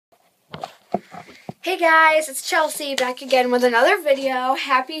Hey guys, it's Chelsea back again with another video.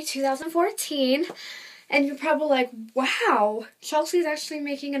 Happy 2014. And you're probably like, wow, Chelsea's actually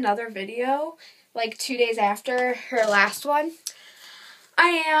making another video like 2 days after her last one.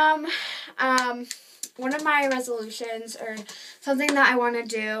 I am. One of my resolutions or something that I want to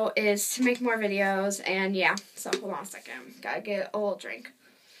do is to make more videos. And yeah, so hold on a second. Gotta get a little drink.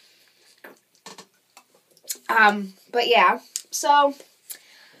 But yeah, so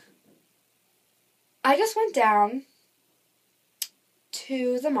I just went down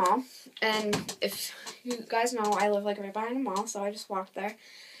to the mall, and if you guys know, I live like right behind the mall, so I just walked there,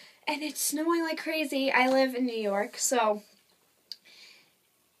 and it's snowing like crazy. I live in New York, so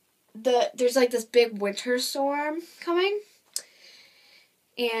there's like this big winter storm coming,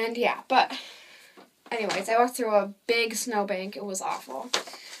 and yeah, but anyways, I walked through a big snowbank. It was awful,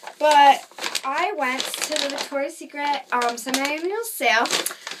 but I went to the Victoria's Secret semi-annual sale.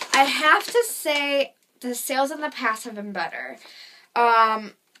 I have to say the sales in the past have been better.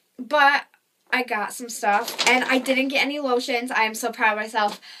 But I got some stuff, and I didn't get any lotions. I am so proud of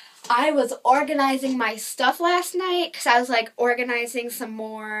myself. I was organizing my stuff last night because I was like organizing some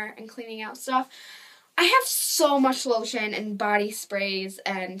more and cleaning out stuff. I have so much lotion and body sprays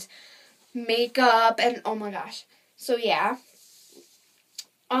and makeup and oh my gosh. So yeah.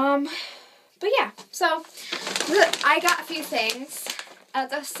 But yeah, so I got a few things at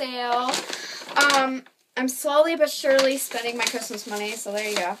the sale. I'm slowly but surely spending my Christmas money, so there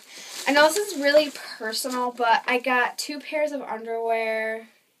you go. I know this is really personal, but I got 2 pairs of underwear.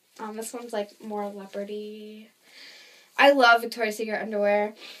 This one's like more leopardy. I love Victoria's Secret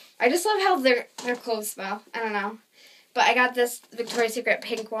underwear. I just love how their clothes smell. I don't know. But I got this Victoria's Secret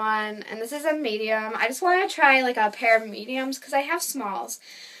pink one, and this is a medium. I just want to try like a pair of mediums because I have smalls.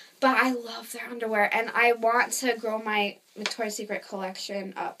 But I love their underwear, and I want to grow my Victoria's Secret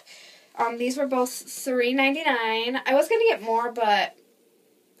collection up. These were both $3.99. I was going to get more, but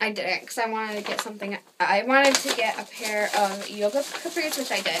I didn't because I wanted to get something. I wanted to get a pair of yoga capris,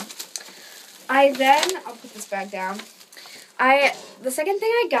 which I did. I'll put this bag down. The second thing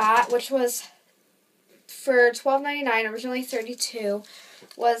I got, which was for $12.99, originally $32,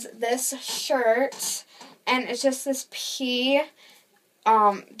 was this shirt, and it's just this pea,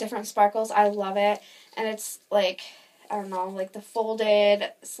 different sparkles. I love it, and it's like, I don't know, like the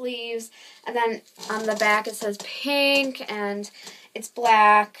folded sleeves, and then on the back it says pink, and it's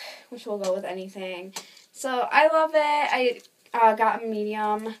black, which will go with anything. So I love it. I got a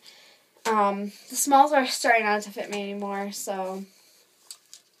medium. The smalls are starting not to fit me anymore, so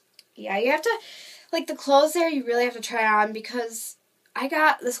yeah, you have to, like the clothes there, you really have to try on because I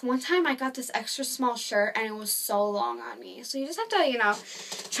got this extra small shirt and it was so long on me. So you just have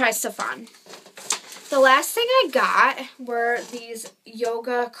to, try stuff on. The last thing I got were these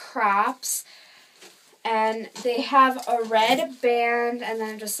yoga crops, and they have a red band, and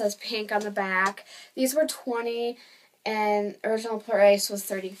then it just says pink on the back. These were $20, and original price was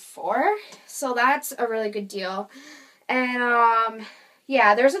 $34, so that's a really good deal. And,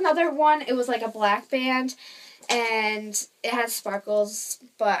 yeah, there's another one. It was like a black band, and it has sparkles,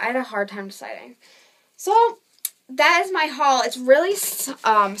 but I had a hard time deciding. So that is my haul. It's really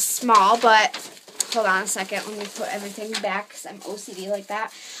small, but hold on a second. Let me put everything back because I'm OCD like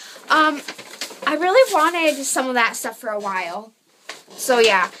that. I really wanted some of that stuff for a while. So,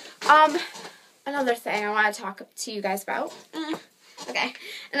 yeah. Another thing I want to talk to you guys about. Okay.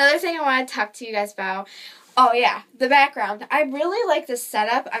 Another thing I want to talk to you guys about. Oh, yeah. The background. I really like this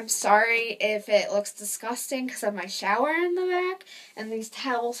setup. I'm sorry if it looks disgusting because of my shower in the back and these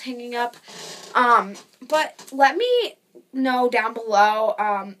towels hanging up. But let me know down below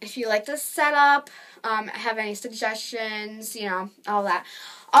if you like this setup, have any suggestions, all that.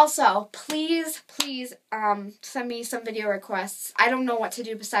 Also, please send me some video requests. I don't know what to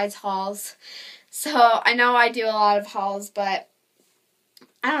do besides hauls. So I know I do a lot of hauls, but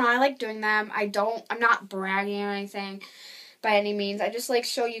I don't know, I like doing them. I'm not bragging or anything by any means. I just like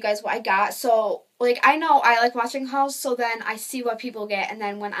show you guys what I got. So like I know I like watching hauls, so then I see what people get, and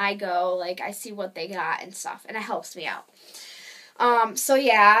then when I go, like I see what they got and stuff, and it helps me out. So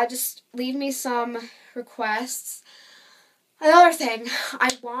yeah, just leave me some requests. Another thing,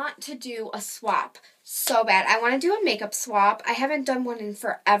 I want to do a swap so bad. I want to do a makeup swap. I haven't done one in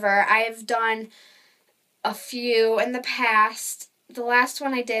forever. I have done a few in the past. The last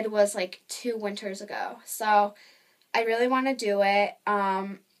one I did was like 2 winters ago. So I really want to do it.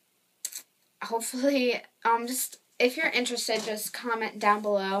 Hopefully, just if you're interested, just comment down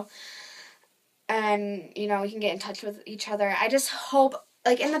below. And, we can get in touch with each other. I just hope,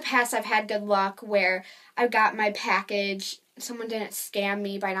 like in the past I've had good luck where I got my package someone didn't scam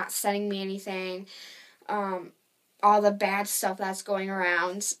me by not sending me anything. All the bad stuff that's going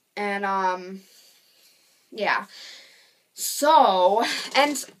around. And, yeah. So,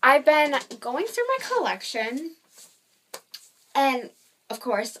 and I've been going through my collection and, of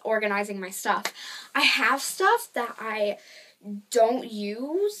course, organizing my stuff. I have stuff that I don't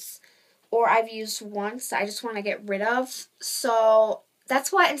use or I've used once I just want to get rid of. So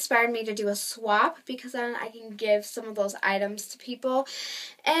that's what inspired me to do a swap, because then I can give some of those items to people.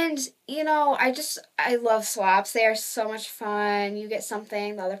 And, you know, I love swaps. They are so much fun. You get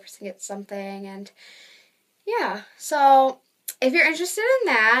something, the other person gets something, and yeah. So if you're interested in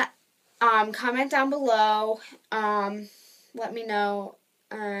that, comment down below. Let me know.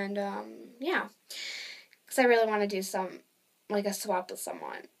 And, yeah. Because I really want to do like a swap with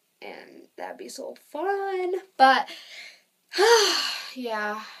someone. And that'd be so fun. But,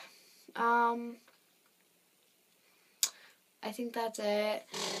 yeah. I think that's it.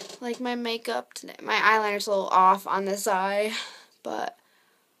 Like my makeup today. My eyeliner's a little off on this eye. But,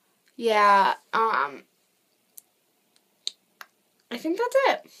 yeah. I think that's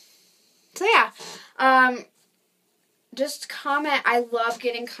it. So, yeah. Just comment. I love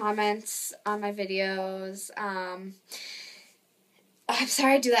getting comments on my videos. I'm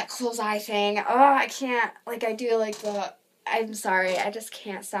sorry I do that close eye thing. Oh, I can't. Like, I do, like, I'm sorry. I just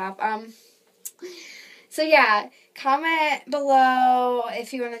can't stop. So, yeah. Comment below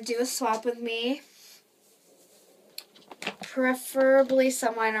if you want to do a swap with me. Preferably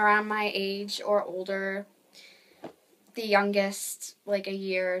someone around my age or older. The youngest, like, a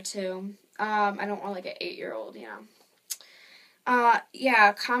year or two. I don't want, like, an 8-year-old, you know.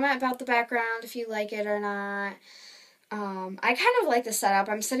 Yeah, comment about the background if you like it or not. I kind of like the setup.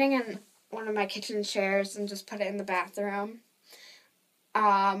 I'm sitting in one of my kitchen chairs and just put it in the bathroom.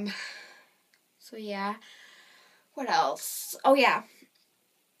 So yeah. What else? Oh yeah.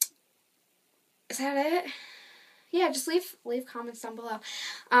 Is that it? Yeah, just leave comments down below.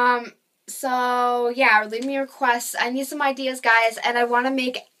 So yeah, leave me requests. I need some ideas, guys, and I want to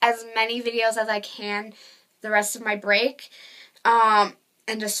make as many videos as I can the rest of my break. And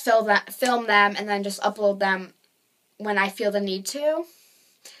just film them and then just upload them when I feel the need to.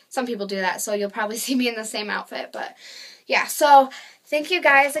 Some people do that, so you'll probably see me in the same outfit, but yeah. So thank you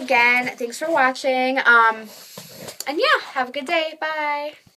guys again. Thanks for watching. And yeah, have a good day. Bye.